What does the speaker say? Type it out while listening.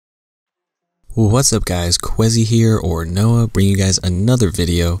What's up guys, Kwezi here, or Noah, bringing you guys another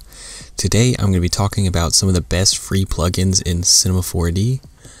video. Today I'm going to be talking about some of the best free plugins in Cinema 4D.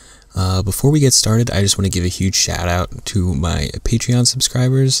 Before we get started, I just want to give a huge shout out to my Patreon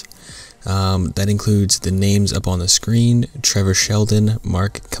subscribers. That includes the names up on the screen: Trevor Sheldon,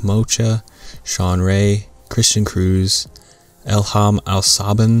 Mark Kamocha, Sean Ray, Christian Cruz, Elham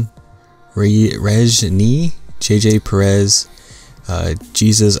Al-Saban, Rejni, JJ Perez,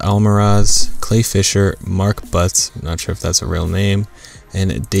 Jesus Almaraz, Clay Fisher, Mark Butts, not sure if that's a real name,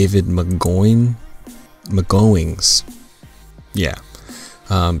 and David McGoings. Yeah.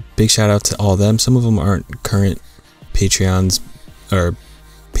 Big shout out to all of them. Some of them aren't current Patreons or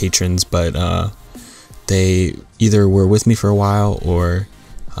patrons, but they either were with me for a while or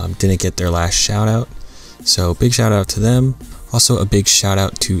didn't get their last shout out. So big shout out to them. Also a big shout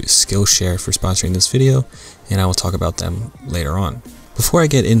out to Skillshare for sponsoring this video, and I will talk about them later on. Before I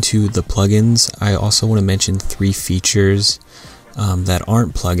get into the plugins, I also want to mention 3 features that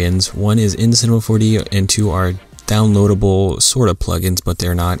aren't plugins. One is in Cinema 4D, and 2 are downloadable sort of plugins, but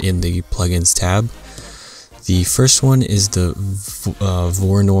they're not in the plugins tab. The first one is the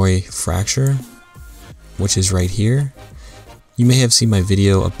Voronoi Fracture, which is right here. You may have seen my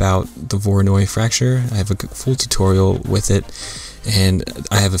video about the Voronoi Fracture. I have a full tutorial with it, and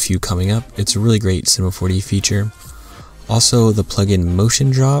I have a few coming up. It's a really great Cinema 4D feature. Also, the plugin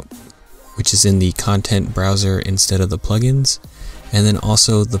Motion Drop, which is in the content browser instead of the plugins. And then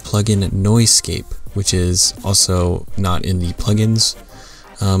also the plugin Noisescape, which is also not in the plugins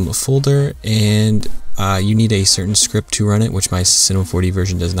folder, and you need a certain script to run it, which my Cinema 4D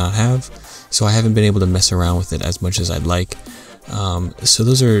version does not have. So I haven't been able to mess around with it as much as I'd like. So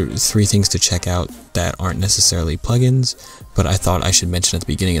those are 3 things to check out that aren't necessarily plugins, but I thought I should mention at the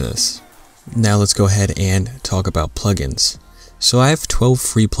beginning of this. Now let's go ahead and talk about plugins. So I have 12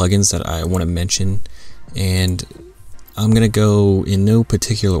 free plugins that I want to mention, and I'm going to go in no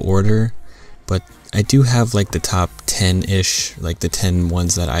particular order, but I do have like the top 10-ish, like the 10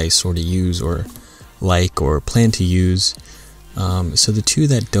 ones that I sort of use or like or plan to use. So the 2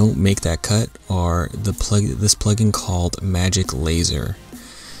 that don't make that cut are this plugin called Magic Laser.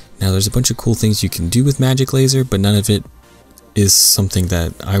 Now there's a bunch of cool things you can do with Magic Laser, but none of it is something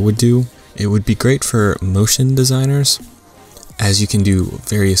that I would do. It would be great for motion designers, as you can do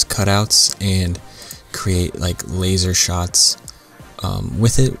various cutouts and create like laser shots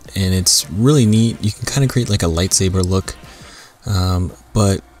with it, and it's really neat. You can kind of create like a lightsaber look,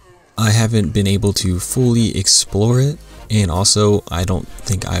 but I haven't been able to fully explore it. And also, I don't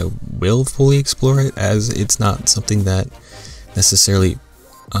think I will fully explore it, as it's not something that necessarily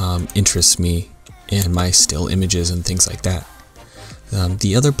interests me in my still images and things like that.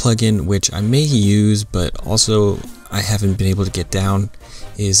 The other plugin, which I may use, but also I haven't been able to get down,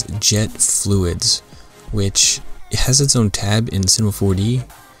 is Jet Fluids, which has its own tab in Cinema 4D,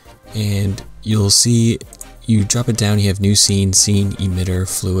 and you'll see, you drop it down, you have new scene, scene, emitter,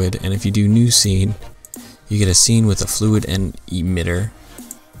 fluid, and if you do new scene, you get a scene with a fluid and emitter.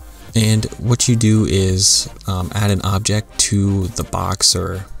 And what you do is add an object to the box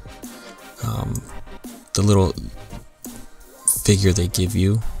or the little figure they give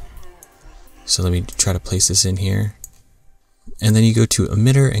you. So let me try to place this in here. And then you go to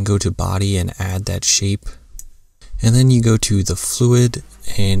emitter and go to body and add that shape. And then you go to the fluid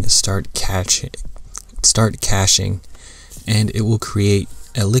and start caching, and it will create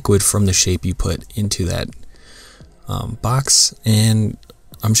a liquid from the shape you put into that box. And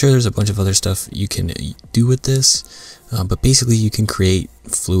I'm sure there's a bunch of other stuff you can do with this, but basically you can create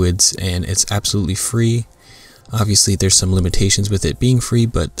fluids, and it's absolutely free. Obviously there's some limitations with it being free,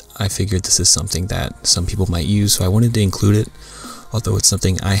 but I figured this is something that some people might use, so I wanted to include it, although it's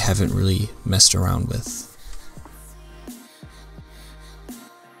something I haven't really messed around with.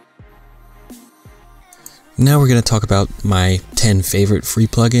 Now we're going to talk about my 10 favorite free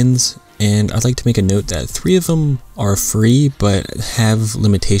plugins, and I'd like to make a note that 3 of them are free but have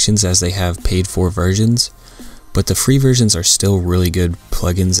limitations as they have paid for versions, but the free versions are still really good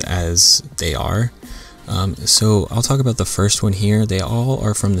plugins as they are. So I'll talk about the first one here. They all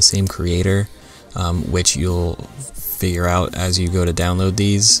are from the same creator, which you'll figure out as you go to download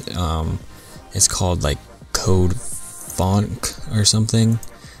these. It's called like Code Font or something.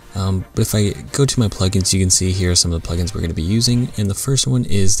 But if I go to my plugins, you can see here some of the plugins we're going to be using, and the first one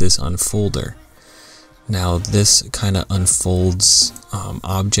is this Unfolder. Now this kind of unfolds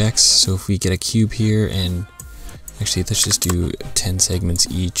objects, so if we get a cube here, and actually let's just do 10 segments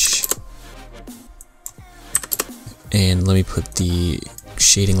each, and let me put the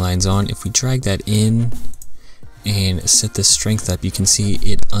shading lines on. If we drag that in and set the strength up, you can see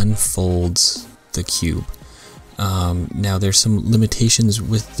it unfolds the cube. Now there's some limitations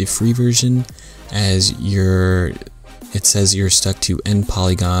with the free version, as it says you're stuck to N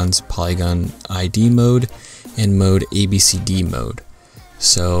polygons, polygon ID mode, and mode ABCD mode.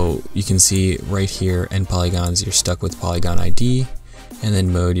 So you can see right here, N polygons, you're stuck with polygon ID, and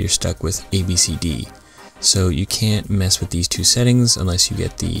then mode, you're stuck with ABCD. So you can't mess with these two settings unless you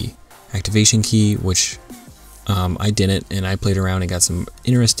get the activation key, which I didn't, and I played around and got some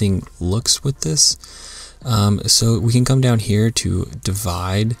interesting looks with this. So we can come down here to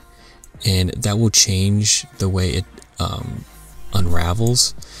divide, and that will change the way it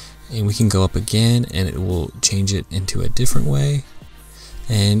unravels. And we can go up again and it will change it into a different way.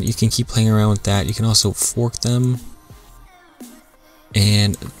 And you can keep playing around with that. You can also fork them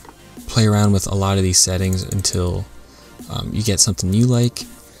and play around with a lot of these settings until you get something you like.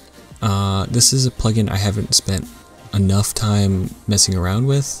 This is a plugin I haven't spent enough time messing around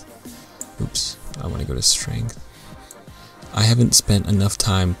with. Oops, I want to go to strength. I haven't spent enough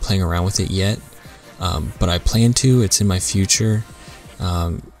time playing around with it yet, but I plan to. It's in my future.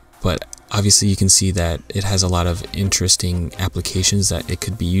 But obviously you can see that it has a lot of interesting applications that it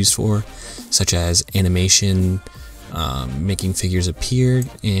could be used for, such as animation, making figures appear,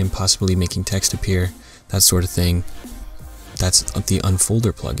 and possibly making text appear, that sort of thing. That's the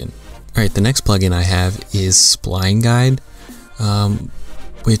Unfolder plugin. Alright, the next plugin I have is Spline Guide,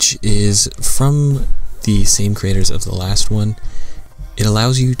 which is from the same creators of the last one. It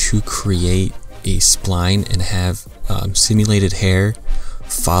allows you to create a spline and have simulated hair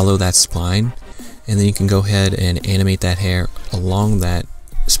follow that spline, and then you can go ahead and animate that hair along that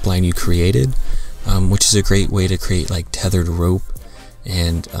spline you created, which is a great way to create like tethered rope,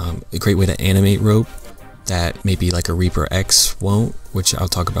 and a great way to animate rope that maybe like a Reaper X won't, which I'll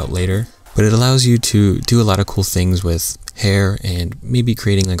talk about later. But it allows you to do a lot of cool things with hair, and maybe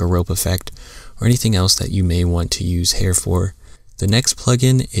creating like a rope effect or anything else that you may want to use hair for. The next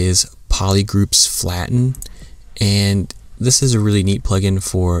plugin is Polygroups Flatten, and this is a really neat plugin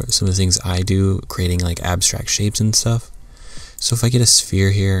for some of the things I do, creating like abstract shapes and stuff. So if I get a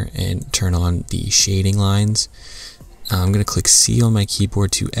sphere here and turn on the shading lines, I'm going to click C on my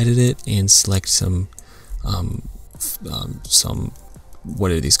keyboard to edit it and select some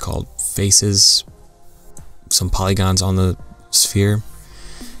what are these called? Faces, some polygons on the sphere.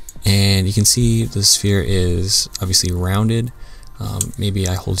 And you can see the sphere is obviously rounded. Maybe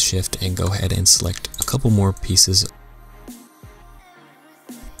I hold shift and go ahead and select a couple more pieces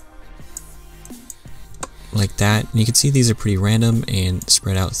like that, and you can see these are pretty random and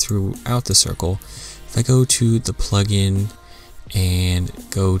spread out throughout the circle. If I go to the plugin and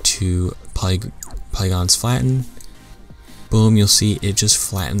go to Polygons Flatten, boom, you'll see it just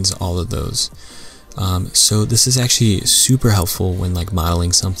flattens all of those. So this is actually super helpful when like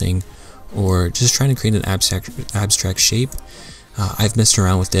modeling something or just trying to create an abstract shape. I've messed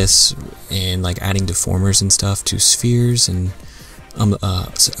around with this and like adding deformers and stuff to spheres and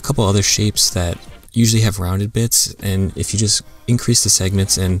a couple other shapes that usually have rounded bits, and if you just increase the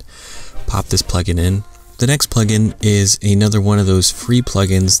segments and pop this plugin in. The next plugin is another one of those free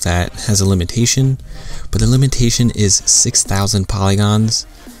plugins that has a limitation, but the limitation is 6,000 polygons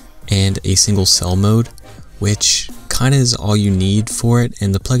and a single cell mode, which kind of is all you need for it,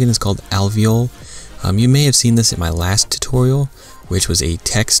 and the plugin is called Alveoli. You may have seen this in my last tutorial, which was a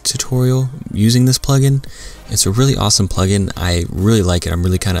text tutorial using this plugin. It's a really awesome plugin. I really like it. I'm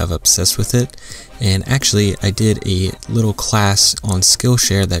really kind of obsessed with it. And actually, I did a little class on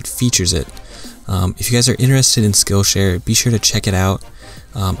Skillshare that features it. If you guys are interested in Skillshare, be sure to check it out.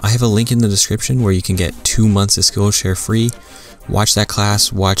 I have a link in the description where you can get 2 months of Skillshare free. Watch that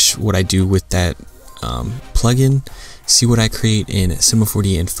class, watch what I do with that plugin, see what I create in Cinema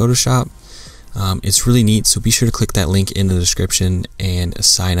 4D and Photoshop. It's really neat, so be sure to click that link in the description and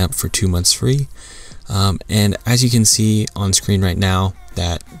sign up for 2 months free. And as you can see on screen right now,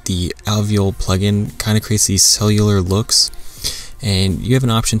 that the Alveoli plugin kind of creates these cellular looks, and you have an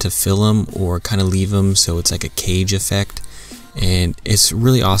option to fill them or kind of leave them so it's like a cage effect, and it's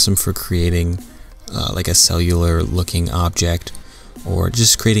really awesome for creating like a cellular looking object, or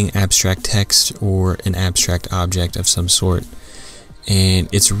just creating abstract text or an abstract object of some sort. And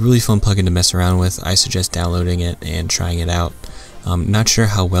it's a really fun plugin to mess around with. I suggest downloading it and trying it out. Not sure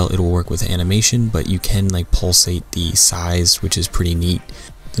how well it'll work with animation, but you can like pulsate the size, which is pretty neat.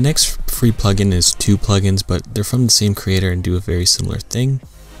 The next free plugin is 2 plugins, but they're from the same creator and do a very similar thing.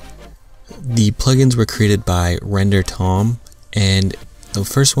 The plugins were created by Render Tom, and the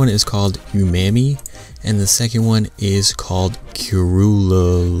first one is called Umami, and the second one is called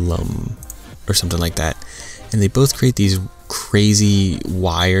Kurulumun, or something like that. and they both create these crazy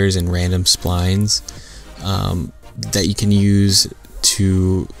wires and random splines that you can use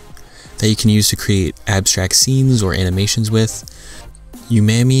to create abstract scenes or animations with.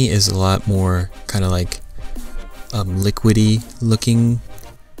 Umami is a lot more kind of like liquidy looking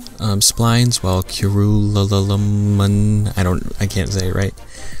splines, while Kurulumun, I can't say it right,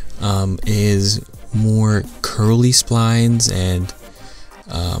 is more curly splines and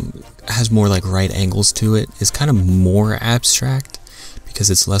has more like right angles to it. It's kind of more abstract because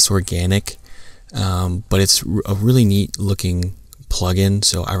it's less organic, but it's a really neat looking plugin,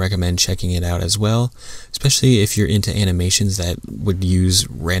 so I recommend checking it out as well, especially if you're into animations that would use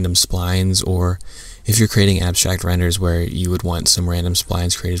random splines, or if you're creating abstract renders where you would want some random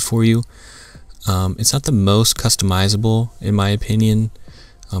splines created for you. It's not the most customizable in my opinion,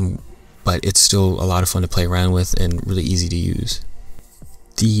 but it's still a lot of fun to play around with and really easy to use.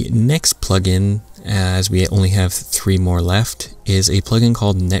 The next plugin, as we only have 3 more left, is a plugin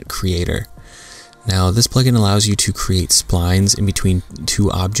called NetCreator. Now this plugin allows you to create splines in between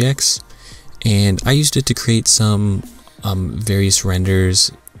 2 objects, and I used it to create some various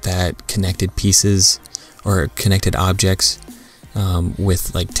renders that connected pieces or connected objects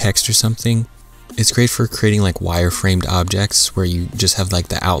with like text or something. It's great for creating like wireframed objects where you just have like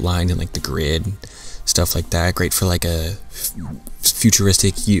the outline and like the grid, stuff like that. Great for like a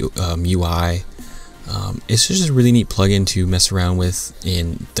futuristic UI. It's just a really neat plugin to mess around with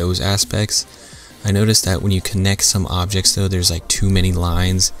in those aspects. I noticed that when you connect some objects though, there's like too many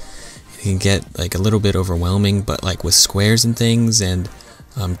lines. It can get like a little bit overwhelming, but like with squares and things, and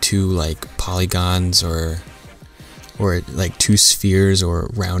 2 like polygons or like 2 spheres or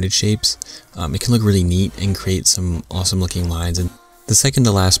rounded shapes, it can look really neat and create some awesome looking lines. And the second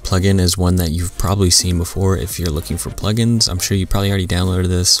to last plugin is one that you've probably seen before if you're looking for plugins. I'm sure you probably already downloaded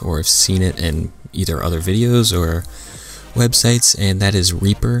this or have seen it in either other videos or websites, and that is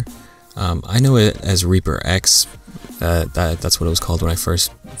Reaper. I know it as Reaper X. That's what it was called when I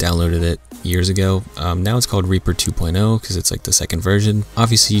first downloaded it years ago. Now it's called Reaper 2.0 because it's like the second version.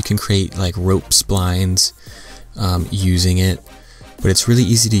 Obviously you can create like rope splines using it, but it's really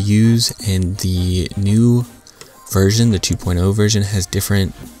easy to use, and the new version, the 2.0 version, has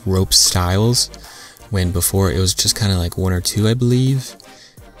different rope styles, when before it was just kind of like 1 or 2 I believe,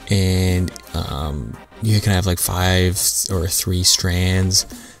 and you can have like 5 or 3 strands.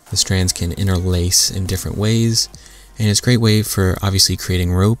 The strands can interlace in different ways, and it's a great way for obviously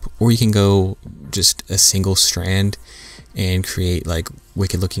creating rope, or you can go just a single strand and create like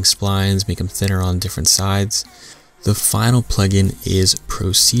wicked looking splines, make them thinner on different sides. The final plugin is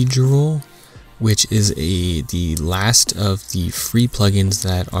Procedural, which is the last of the free plugins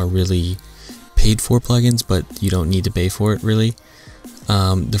that are really paid for plugins, but you don't need to pay for it really.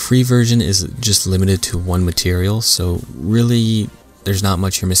 The free version is just limited to 1 material, so really there's not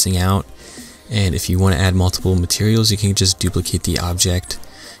much you're missing out. And if you want to add multiple materials, you can just duplicate the object,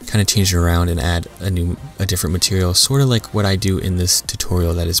 kind of change it around and add a different material, sort of like what I do in this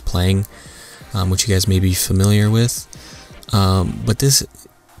tutorial that is playing, which you guys may be familiar with. But this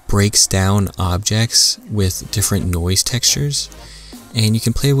breaks down objects with different noise textures, and you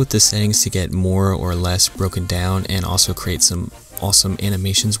can play with the settings to get more or less broken down and also create some awesome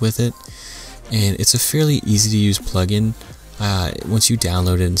animations with it. And it's a fairly easy to use plugin. Once you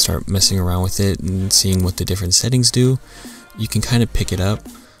download it and start messing around with it and seeing what the different settings do, you can kind of pick it up.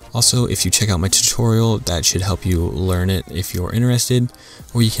 Also, if you check out my tutorial, that should help you learn it if you're interested,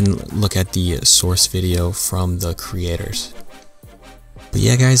 or you can look at the source video from the creators. But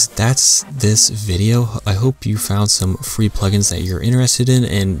yeah guys, that's this video. I hope you found some free plugins that you're interested in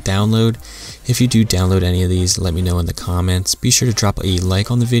and download. If you do download any of these, let me know in the comments. Be sure to drop a like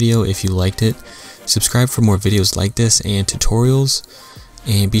on the video if you liked it. Subscribe for more videos like this and tutorials,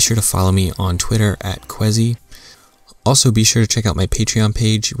 and be sure to follow me on Twitter at Quezzy. Also be sure to check out my Patreon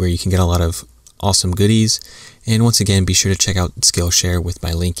page where you can get a lot of awesome goodies, and once again be sure to check out Skillshare with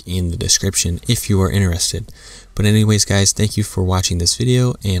my link in the description if you are interested. But anyways guys, thank you for watching this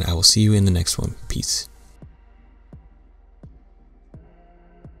video, and I will see you in the next one. Peace.